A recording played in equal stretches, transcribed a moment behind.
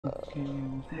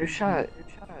Who shot?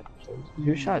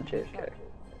 Who shot JFK?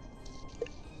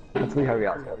 That's Lee Harvey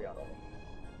Oswald.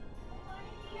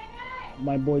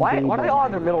 My boy. Why do they all have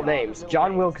their middle names?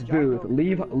 John Wilkes Booth,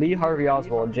 Lee Harvey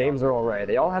Oswald, James Earl Ray.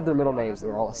 They all have their middle names.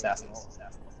 They're all assassins,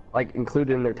 like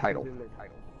included in their title.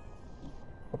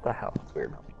 What the hell? It's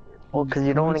weird. Well, because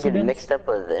you don't want to get mixed up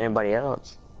with anybody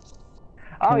else.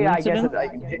 Oh yeah, I guess.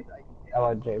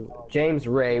 James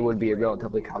Ray would be a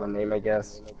relatively common name, I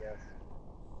guess.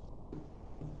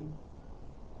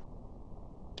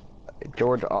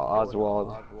 George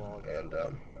Oswald and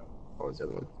what was the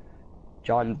other one?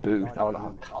 John Booth. I don't know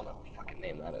how common a fucking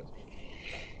name that is.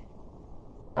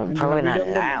 Probably not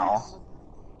now.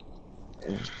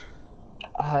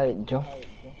 Joe.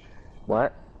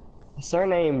 What? The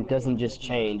surname doesn't just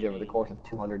change over the course of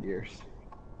 200 years.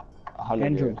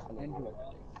 100 years.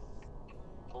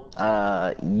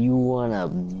 You wanna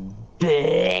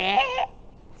Yeah,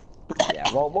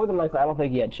 well, more than likely, I don't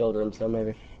think he had children, so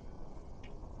maybe.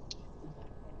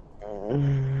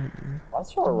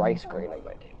 Let's throw a rice grain on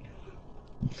my table.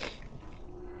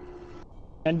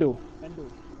 Endo.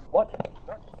 What?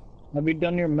 Have you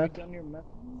done your math?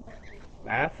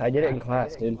 Math? I did it in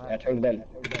class, dude. I turned it in.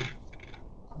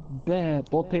 Bad.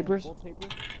 Both papers?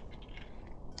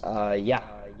 Yeah.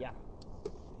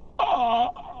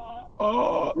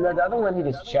 No, the other one he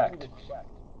just checked.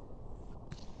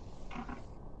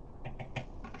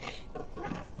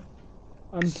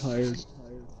 I'm tired.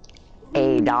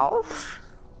 Adolf?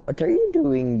 What are you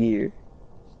doing, dear?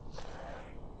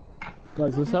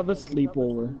 Guys, let's have a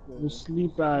sleepover. We'll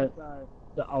sleep at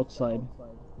the outside.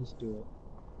 Let's do it.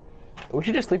 We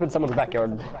should just sleep in someone's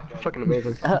backyard. Fucking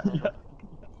amazing.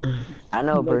 I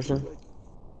know a person.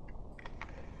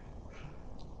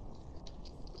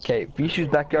 Okay, Bishu's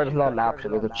backyard is not an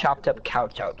option. There's a chopped up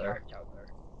couch out there.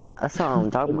 That's not what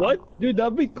I'm talking about. What? Dude,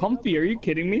 that'd be comfy. Are you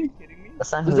kidding me?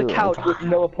 That's not There's a who couch I'm with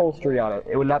talking no upholstery on it.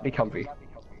 It would not be comfy.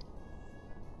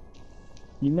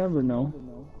 You never know.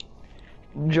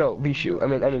 Joe, Bishu, I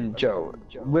mean Joe,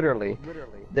 literally,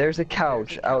 there's a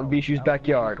couch out in Bishu's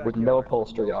backyard with no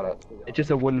upholstery on it. It's just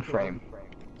a wooden frame.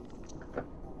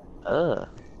 Ugh.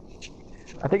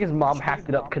 I think his mom hacked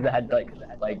it up because it had like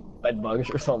bed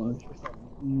bugs or something.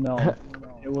 No.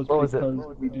 It was What was because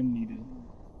it? we didn't need it.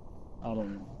 I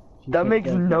don't know. That makes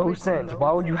no sense.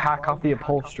 Why would you hack off the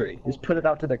upholstery? Just put it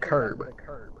out to the curb.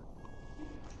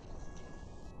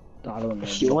 I don't know.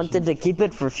 She wanted to keep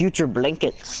it for future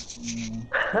blankets.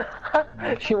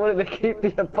 She wanted to keep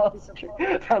the upholstery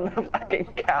on the fucking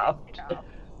couch.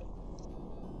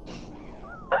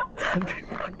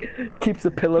 Keeps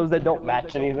the pillows that don't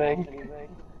match anything.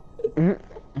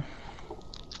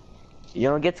 You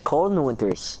know, it gets cold in the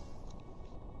winters.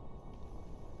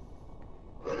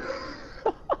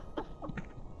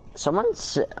 A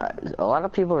lot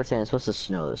of people are saying it's supposed to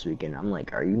snow this weekend. I'm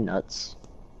like, are you nuts?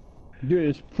 Dude,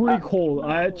 it's pretty cold.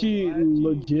 I actually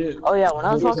legit. Oh yeah, when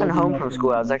I was walking home from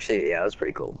school, I was actually, yeah, it was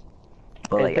pretty cold.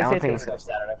 But like, I don't think it's gonna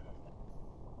Saturday.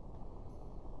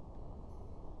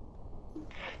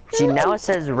 See, now it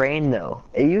says rain though.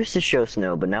 It used to show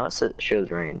snow, but now it shows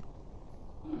rain.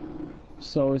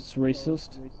 So it's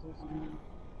racist?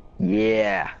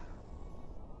 Yeah.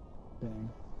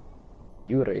 Dang.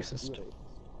 You racist.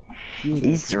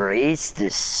 He's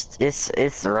racist. It's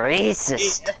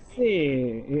racist.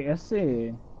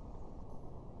 Essay.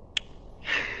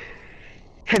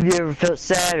 Have you ever felt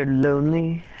sad or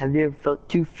lonely? Have you ever felt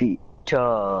 2 feet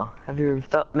tall? Have you ever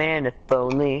thought, man, if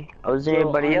only I was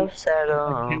anybody else sad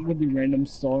I can't with the random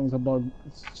songs about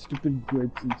stupid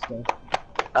grapes and stuff.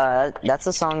 That's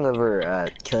a song over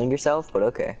killing yourself, but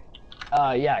okay.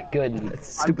 Yeah, good. It's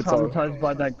a stupid I'm song. traumatized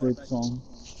by that grape song.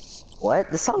 What?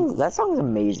 That song's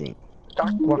amazing.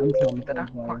 Don't turn that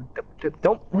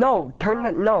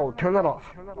off.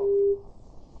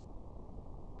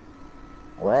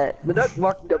 What? The duck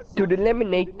walked up to the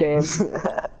lemonade stand.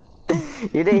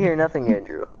 You didn't hear nothing,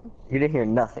 Andrew. You didn't hear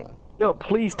nothing. No,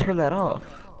 please turn that off.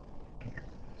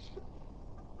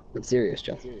 I'm serious,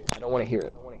 Joe. I don't want to hear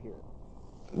it.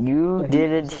 You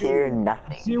didn't hear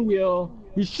nothing. Cereal.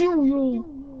 You cereal.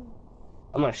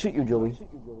 I'm gonna shoot you, Joey.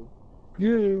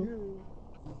 Yeah.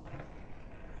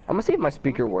 I'm gonna see if my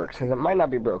speaker works, because it might not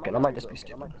be broken. I might just be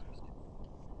stupid.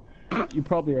 You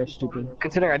probably are stupid.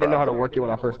 Considering I didn't know how to work it when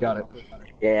I first got it.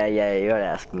 Yeah, you gotta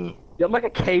ask me. Yeah, I'm like a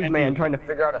caveman trying to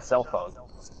figure out a cell phone.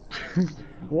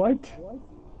 What?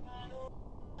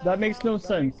 That makes no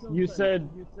sense. You said,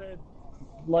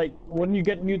 like, when you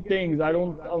get new things, I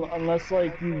don't, unless,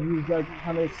 like, you use that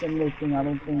kind of similar thing, I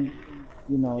don't think,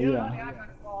 you know, yeah.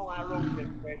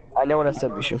 I know what I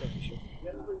said, Bishu.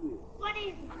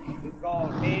 It's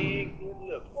called Hey Good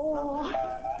Look.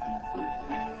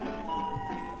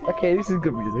 Okay, this is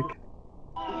good music.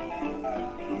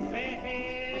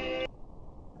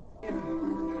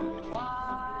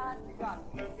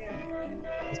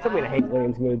 It's still gonna hate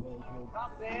Williams mood.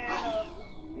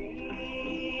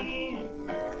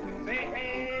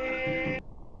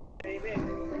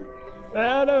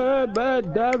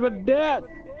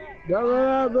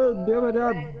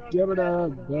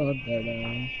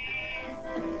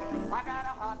 I got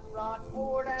a hot rod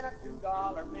more than a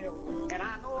 $2 bill, and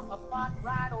I know a spot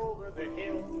right over the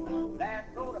hill.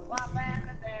 That's soda pop and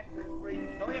the dance is free.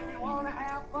 So if you wanna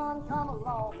have fun, come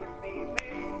along with me.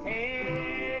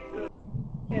 Hey, good.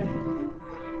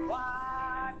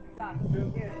 What you got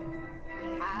cooking?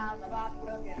 How's about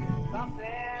cooking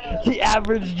something? The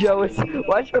average Joe is.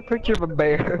 Why is there a picture of a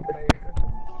bear?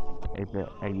 Hey,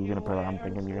 are you gonna play what I'm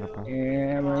thinking you're gonna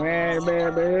play?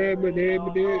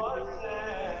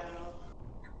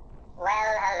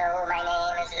 Well, hello, my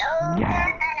name is Logan, Yeah.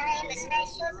 and I'm a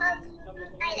special hug.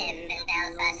 I live in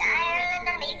Belfast, Ireland,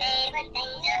 and my favorite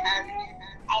things are hugs.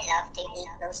 I love to eat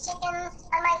roast chickens,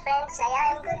 and my friends say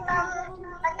I'm good mum.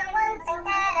 But the one thing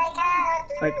that I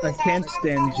cannot do I can't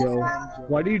stand Joe.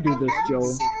 Why do you do this, Joe?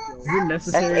 Is it That's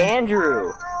necessary?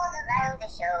 Andrew.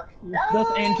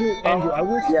 That's Andrew. Andrew, I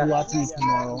will Yeah. slap you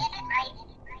tomorrow.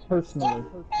 Personally.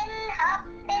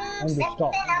 Andrew,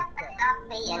 stop.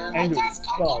 Andrew,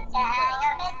 stop.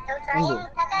 Andrew.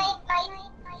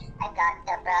 I've got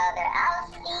the brother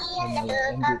Alfie and the good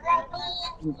Andrew. pug like me.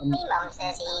 My mom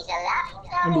says he's a laughing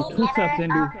Andrew, 2 slaps,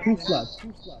 Andrew. 2 slaps.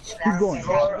 Keep going.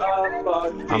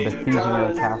 I'm besieging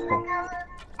your castle.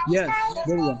 Yes,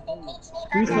 there we go.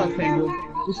 3 slaps, Andrew.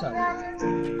 3 slaps.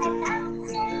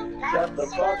 Shut the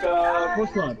fuck up. 4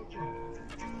 slaps.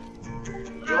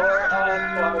 You're a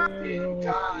fucking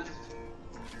cunt.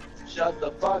 Shut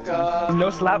the fuck up. No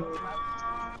slap.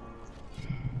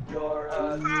 You're a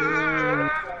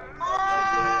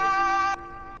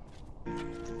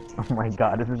Oh my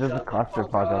god, this is just a cluster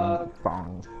fucking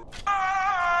song.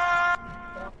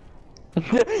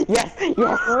 Yes,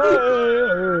 yes.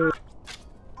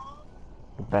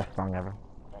 The best song ever.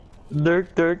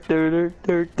 Dirt, dirt, dirt,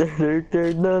 dirt, dirt, dirt,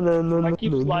 dirt, no, no, no, I no.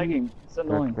 keep flagging. It's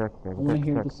annoying. I want to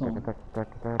hear the song.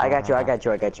 I got you, I got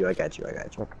you, I got you, I got you, I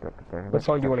got you. What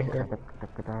song do you want to hear?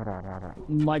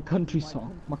 My country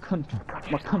song. My country.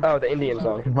 My country. Oh, the Indian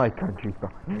song. My country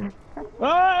song.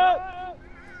 Ah!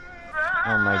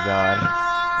 Oh my god.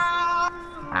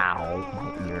 Ow,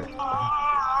 my ears.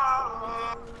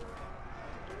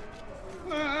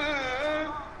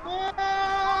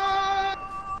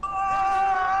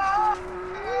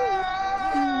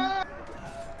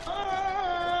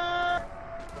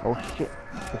 Oh shit,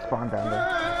 it spawned down there.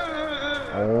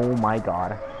 Oh my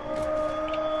god.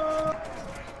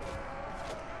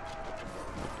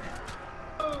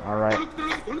 Alright.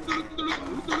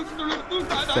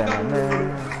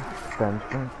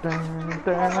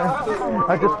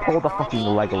 I just pulled a fucking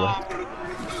Legolas.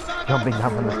 Jumping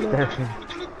down from the stairs.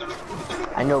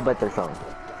 I know better song.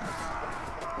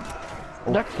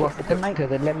 Duck tonight to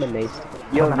the lemonade.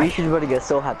 Yo, Risha's about to get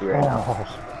so happy right now.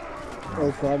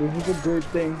 Oh god, this is a great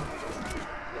thing.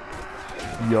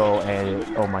 Yo, and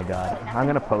oh my god. I'm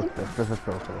gonna post this. This is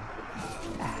so cool.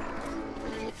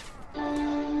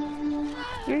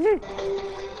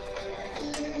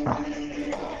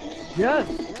 Yes!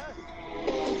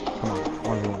 Come on,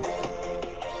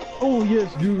 1v1. Oh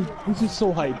yes, dude. This is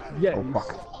so hype. Yeah. Oh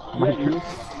fuck. Yeah, he is.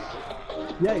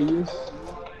 Yeah, he is.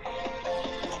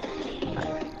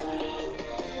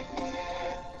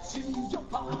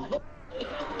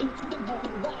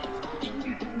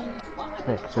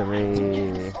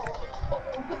 Victory.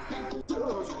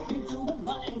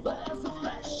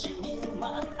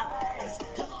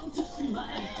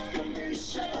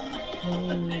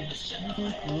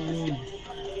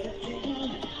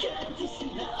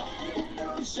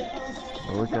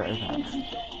 Veluca is out.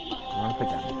 Once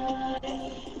again.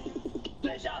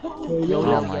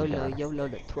 YOLO, Oh my YOLO, god. YOLO,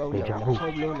 the throw, Deja the vu.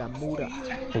 throw, la muda.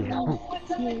 Deja vu.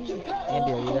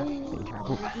 Andy, are you there? Deja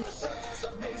vu.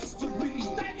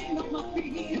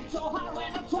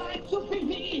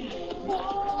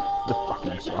 The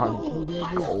fucking sun.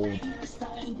 Cold.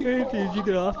 Hey, did you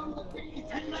get off?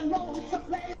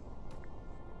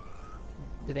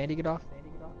 Did Andy get off?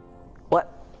 What?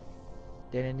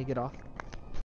 Did Andy get off?